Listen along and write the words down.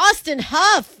Austin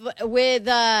Huff with, it's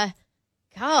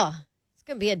going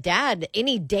to be a dad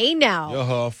any day now. Yeah,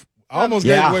 Huff. I almost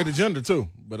gave away the gender, too.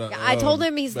 But I told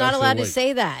him he's not allowed to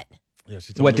say that. Yeah,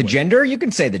 what, the gender? You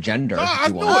can say the gender. No, I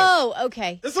knew it. Oh,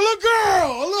 okay. It's a little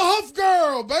girl, a little Huff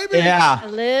girl, baby. Yeah. A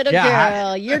little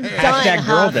girl. You're done, Hashtag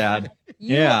girl Huff. dad.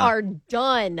 You are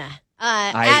done.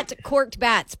 At Korked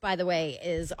Bats, by the way,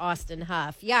 is Austin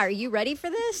Huff. Yeah, are you ready for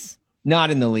this?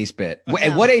 Not in the least bit.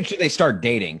 At what age do they start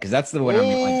dating? Because that's the one I'm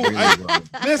really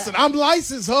Listen, I'm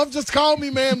licensed, Huff. Just call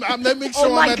me, man. Let me make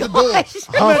sure I'm at the door.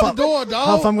 I'm at the door, dog.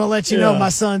 Huff, I'm going to let you know my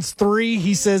son's 3.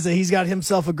 He says that he's got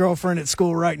himself a girlfriend at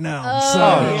school right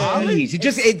now. Geez.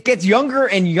 It gets younger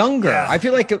and younger. Yeah. I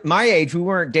feel like at my age, we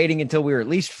weren't dating until we were at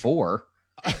least 4.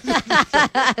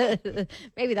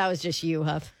 Maybe that was just you,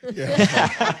 Huff.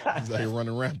 Yeah. He's like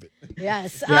running rampant.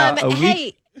 Yes. Yeah,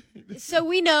 hey, so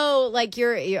we know, like,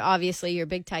 you're obviously you're a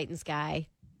big Titans guy.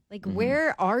 Like,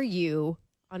 where are you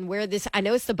on where this? I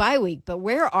know it's the bye week, but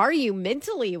where are you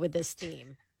mentally with this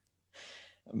team?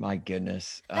 My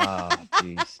goodness. Oh,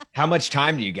 jeez. How much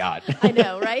time do you got? I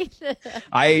know, right?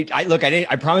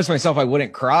 I promised myself I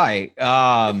wouldn't cry.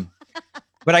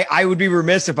 But I would be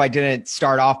remiss if I didn't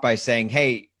start off by saying,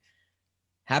 hey,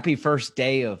 happy first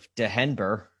day of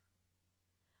December.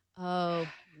 Oh,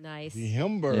 nice.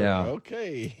 December. Yeah.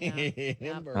 Okay.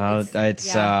 Yeah. But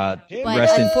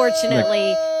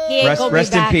unfortunately, he ain't going to be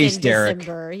rest back in peace, in Derek.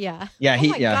 December. Yeah. Yeah, he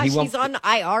won't. He's on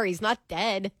IR. He's not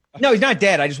dead. No, he's not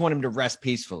dead. I just want him to rest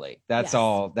peacefully. That's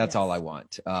all I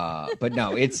want. But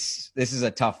no, this is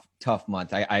a tough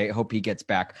month. I hope he gets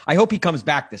back. I hope he comes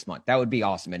back this month. That would be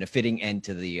awesome and a fitting end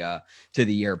to the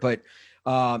year. But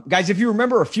guys, if you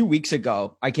remember a few weeks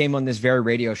ago, I came on this very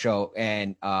radio show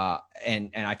and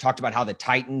I talked about how the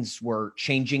Titans were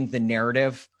changing the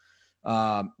narrative.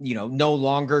 No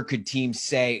longer could teams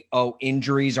say, "Oh,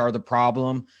 injuries are the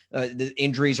problem. The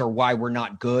injuries are why we're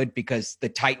not good," because the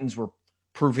Titans were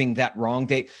proving that wrong.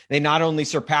 They not only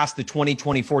surpassed the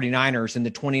 2020 49ers and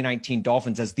the 2019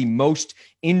 Dolphins as the most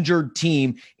injured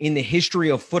team in the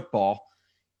history of football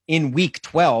in week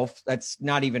 12. That's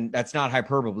not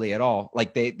hyperbole at all.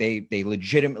 Like they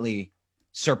legitimately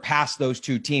surpassed those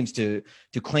two teams to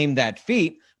claim that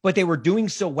feat, but they were doing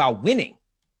so while winning.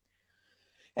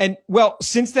 And well,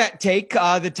 since that take,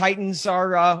 the Titans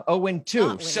are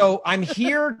 0-2. So I'm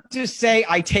here to say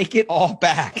I take it all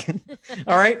back.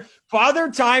 All right.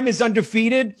 Father Time is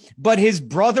undefeated, but his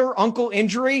brother, Uncle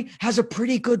Injury, has a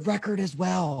pretty good record as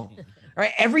well. All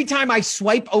right. Every time I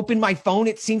swipe open my phone,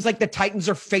 it seems like the Titans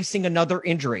are facing another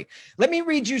injury. Let me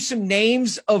read you some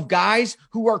names of guys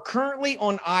who are currently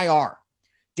on IR.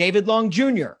 David Long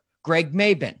Jr., Greg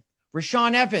Mabin,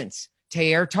 Rashawn Evans,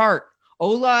 Tayer Tart,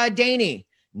 Ola Adaney,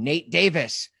 Nate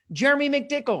Davis, Jeremy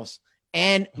McDickles,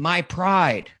 and my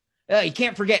pride. You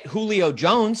can't forget Julio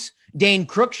Jones, Dane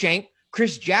Cruikshank,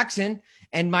 Chris Jackson,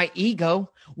 and my ego.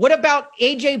 What about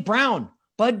A.J. Brown,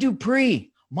 Bud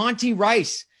Dupree, Monty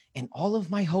Rice, and all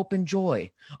of my hope and joy?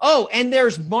 Oh, and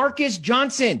there's Marcus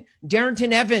Johnson,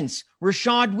 Darrington Evans,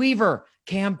 Rashad Weaver,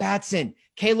 Cam Batson,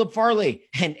 Caleb Farley,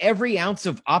 and every ounce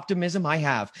of optimism I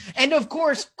have. And of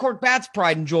course, Korked Bats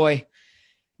pride and joy,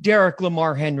 Derek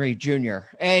Lamar Henry Jr.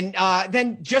 And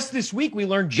then just this week, we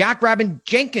learned Jackrabbit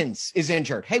Jenkins is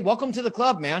injured. Hey, welcome to the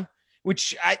club, man.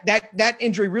 Which that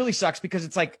injury really sucks because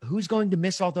it's like, who's going to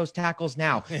miss all those tackles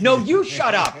now? No, you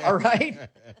shut up. All right.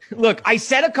 Look, I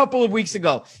said a couple of weeks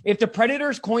ago, if the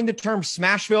Predators coined the term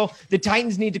Smashville, the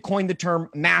Titans need to coin the term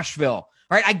Mashville.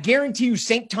 All right. I guarantee you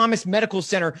St. Thomas Medical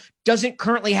Center doesn't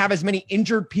currently have as many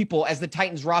injured people as the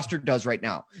Titans roster does right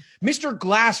now. Mr.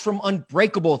 Glass from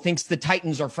Unbreakable thinks the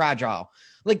Titans are fragile.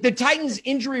 Like the Titans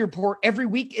injury report every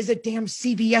week is a damn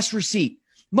CVS receipt.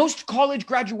 Most college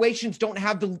graduations don't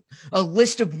have a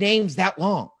list of names that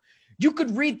long. You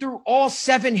could read through all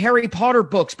 7 Harry Potter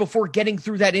books before getting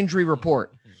through that injury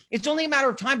report. It's only a matter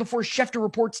of time before Schefter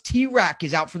reports T-Rack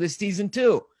is out for this season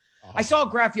too. I saw a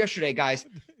graph yesterday, guys,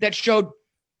 that showed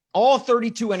all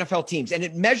 32 NFL teams, and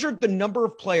it measured the number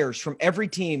of players from every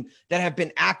team that have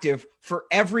been active for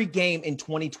every game in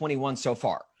 2021 so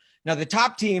far. Now, the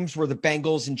top teams were the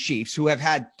Bengals and Chiefs, who have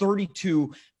had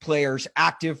 32 players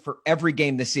active for every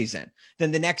game this season.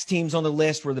 Then the next teams on the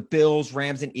list were the Bills,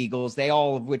 Rams, and Eagles, they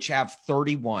all of which have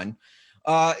 31.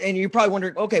 And you're probably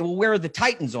wondering, okay, well, where are the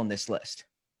Titans on this list?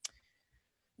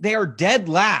 They are dead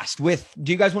last with,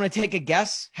 do you guys want to take a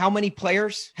guess how many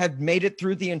players have made it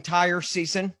through the entire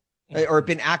season or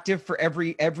been active for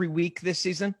every week this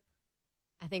season?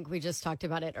 I think we just talked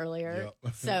about it earlier.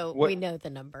 Yep. So we know the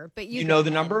number, but you know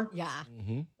the number? Yeah.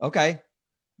 Mm-hmm. Okay.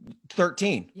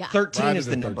 13. Yeah. 13 is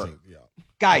the number. Yeah.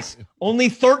 Guys, only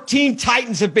 13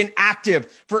 Titans have been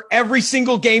active for every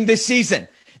single game this season.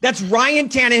 That's Ryan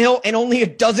Tannehill and only a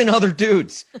dozen other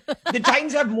dudes. The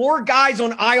Titans have more guys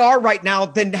on IR right now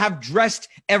than have dressed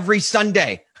every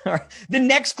Sunday. The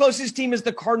next closest team is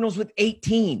the Cardinals with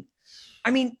 18. I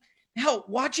mean, hell,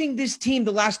 watching this team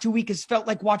the last 2 weeks has felt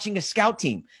like watching a scout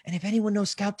team. And if anyone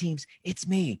knows scout teams, it's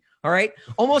me. All right.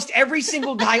 Almost every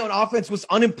single guy on offense was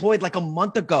unemployed like a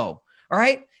month ago. All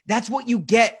right. That's what you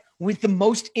get with the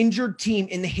most injured team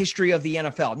in the history of the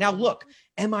NFL. Now, look,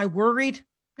 am I worried?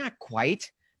 Not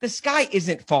quite. The sky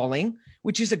isn't falling,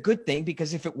 which is a good thing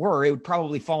because if it were, it would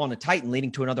probably fall on a Titan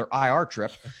leading to another IR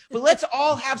trip. But let's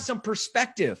all have some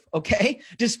perspective, okay?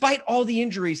 Despite all the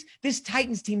injuries, this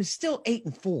Titans team is still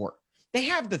 8-4. They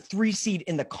have the 3 seed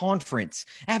in the conference,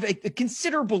 have a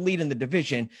considerable lead in the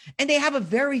division, and they have a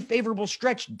very favorable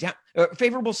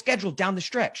schedule down the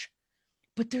stretch.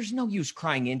 But there's no use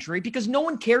crying injury because no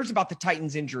one cares about the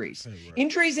Titans' injuries. Right.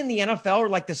 Injuries in the NFL are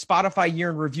like the Spotify year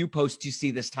in review posts you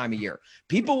see this time of year.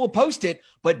 People will post it,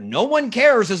 but no one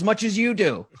cares as much as you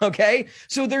do, okay?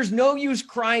 So there's no use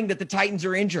crying that the Titans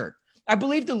are injured. I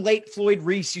believe the late Floyd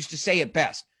Reese used to say it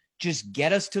best, just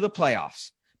get us to the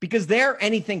playoffs because there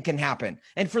anything can happen.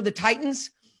 And for the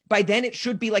Titans, by then it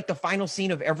should be like the final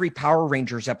scene of every Power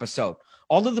Rangers episode.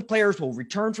 All of the players will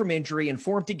return from injury and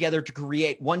form together to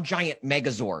create one giant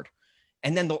Megazord.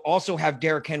 And then they'll also have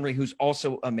Derrick Henry, who's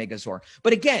also a Megazord.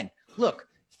 But again, look,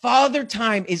 Father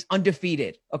Time is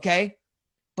undefeated, okay?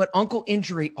 But Uncle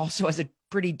Injury also has a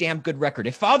pretty damn good record.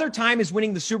 If Father Time is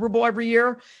winning the Super Bowl every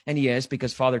year, and he is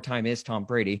because Father Time is Tom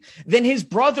Brady, then his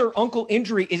brother, Uncle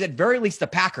Injury, is at very least the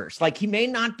Packers. Like, he may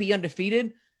not be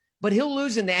undefeated, but he'll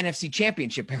lose in the NFC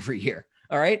Championship every year.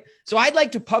 All right. So I'd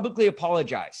like to publicly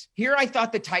apologize. Here, I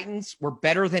thought the Titans were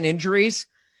better than injuries,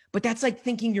 but that's like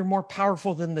thinking you're more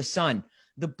powerful than the sun,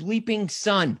 the bleeping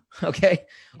sun. Okay.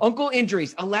 Uncle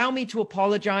Injuries, allow me to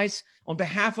apologize on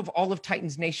behalf of all of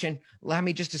Titans Nation. Allow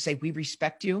me just to say we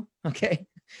respect you. Okay.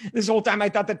 This whole time I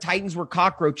thought the Titans were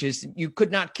cockroaches. You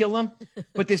could not kill them.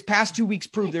 But this past 2 weeks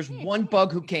proved there's one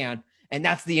bug who can, and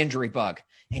that's the injury bug.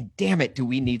 And damn it, do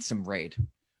we need some raid.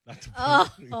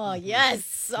 Oh,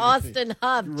 yes, Austin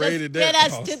Huff. Just get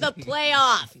us to the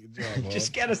playoff.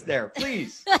 Just get us there,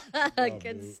 please.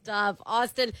 Good stuff,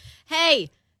 Austin. Hey,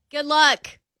 good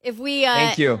luck. If we,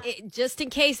 thank you. Just in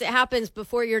case it happens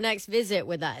before your next visit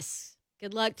with us.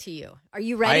 Good luck to you. Are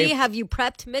you ready? Have you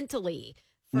prepped mentally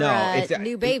for a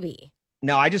new baby?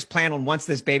 No, I just plan on once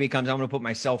this baby comes, I'm going to put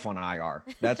myself on IR.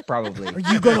 That's probably. Are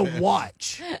you going to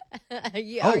watch?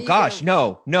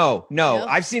 No.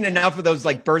 I've seen enough of those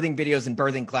like birthing videos and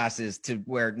birthing classes to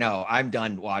where, no, I'm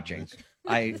done watching.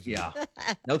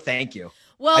 No, thank you.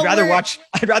 Well,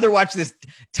 I'd rather watch this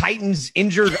Titans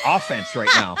injured offense right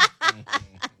now.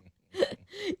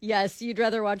 Yes, you'd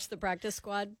rather watch the practice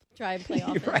squad try and play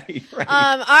offense. Right.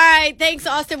 All right. Thanks,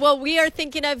 Austin. Well, we are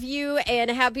thinking of you and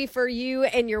happy for you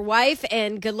and your wife,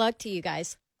 and good luck to you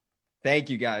guys. Thank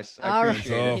you, guys. All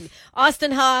right.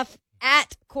 Austin Huff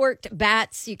at Korked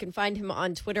Bats. You can find him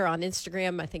on Twitter, on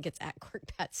Instagram. I think it's at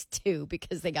Korked Bats too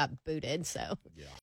because they got booted. So. Yeah.